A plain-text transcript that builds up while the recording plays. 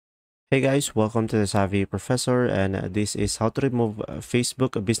Hey guys, welcome to the Savvy Professor, and this is how to remove a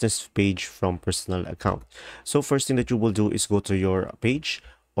Facebook business page from personal account. So first thing that you will do is go to your page,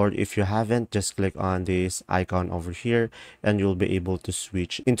 or if you haven't, just click on this icon over here and you'll be able to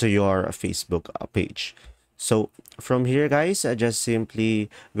switch into your Facebook page. So from here guys, just simply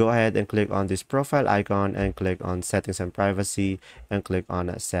go ahead and click on this profile icon and click on settings and privacy and click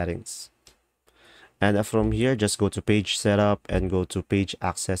on settings. And from here, just go to page setup and go to page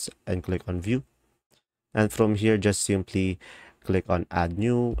access and click on view. And from here, just simply click on add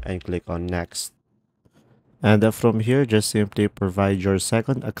new and click on next. And from here, just simply provide your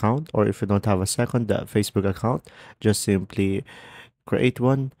second account, or if you don't have a second Facebook account, just simply create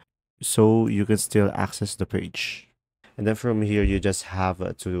one so you can still access the page. And then from here, you just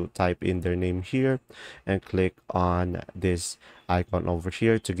have to type in their name here and click on this icon over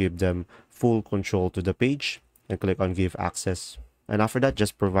here to give them full control to the page and click on give access. And after that,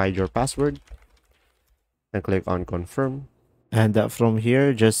 just provide your password and click on confirm. And from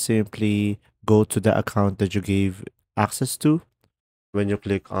here, just simply go to the account that you gave access to. When you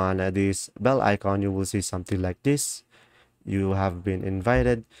click on this bell icon, you will see something like this. You have been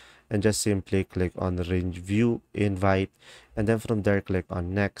invited, and just simply click on range view invite, and then from there click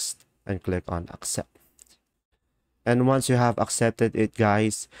on next and click on accept. And once you have accepted it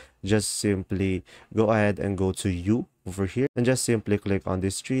guys, just simply go ahead and go to you over here and just simply click on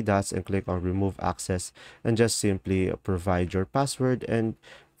these three dots and click on remove access and just simply provide your password and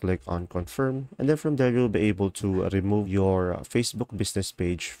click on confirm. And then from there, you'll be able to remove your Facebook business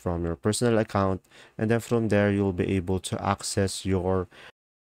page from your personal account. And then from there, you'll be able to access your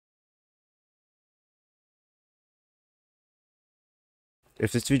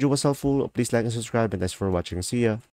If this video was helpful, please like and subscribe, and thanks for watching. See ya.